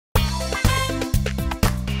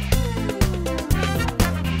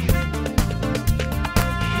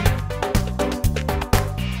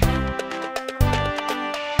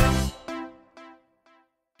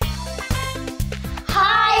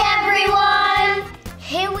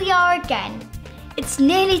again. It's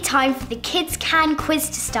nearly time for the Kids Can quiz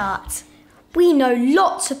to start. We know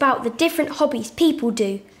lots about the different hobbies people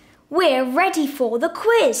do. We're ready for the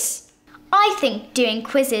quiz. I think doing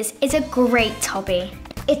quizzes is a great hobby.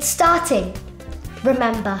 It's starting.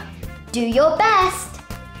 Remember, do your best.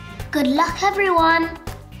 Good luck, everyone.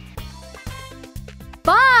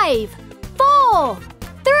 5, 4,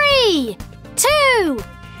 3, 2,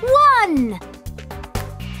 1.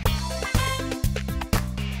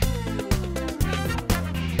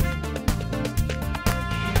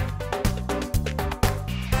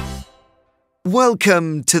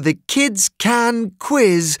 Welcome to the Kids Can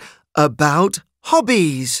quiz about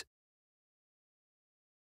hobbies.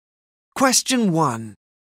 Question 1.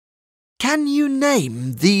 Can you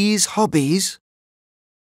name these hobbies?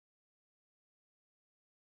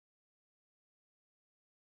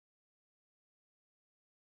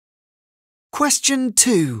 Question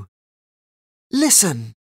 2.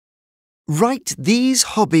 Listen. Write these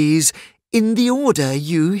hobbies in the order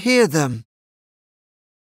you hear them.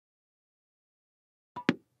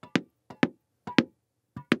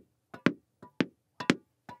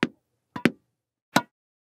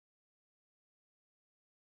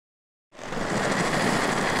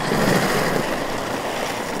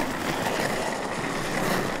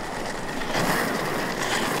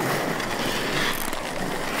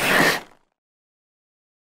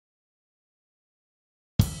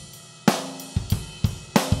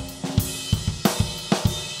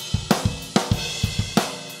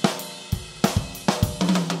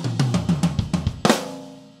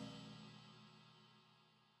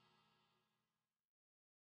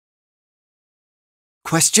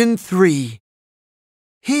 Question 3.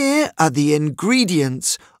 Here are the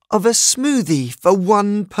ingredients of a smoothie for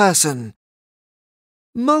one person.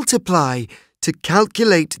 Multiply to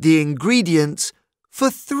calculate the ingredients for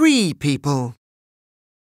 3 people.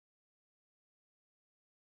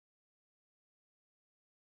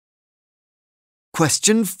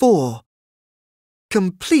 Question 4.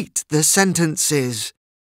 Complete the sentences.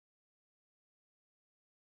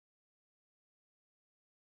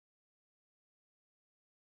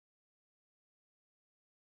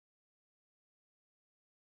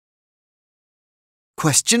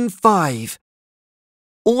 Question 5.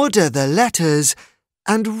 Order the letters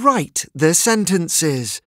and write the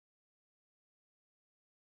sentences.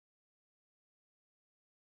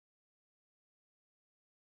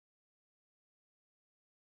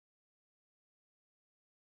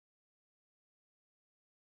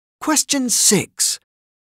 Question 6.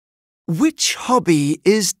 Which hobby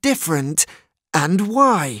is different and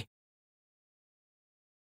why?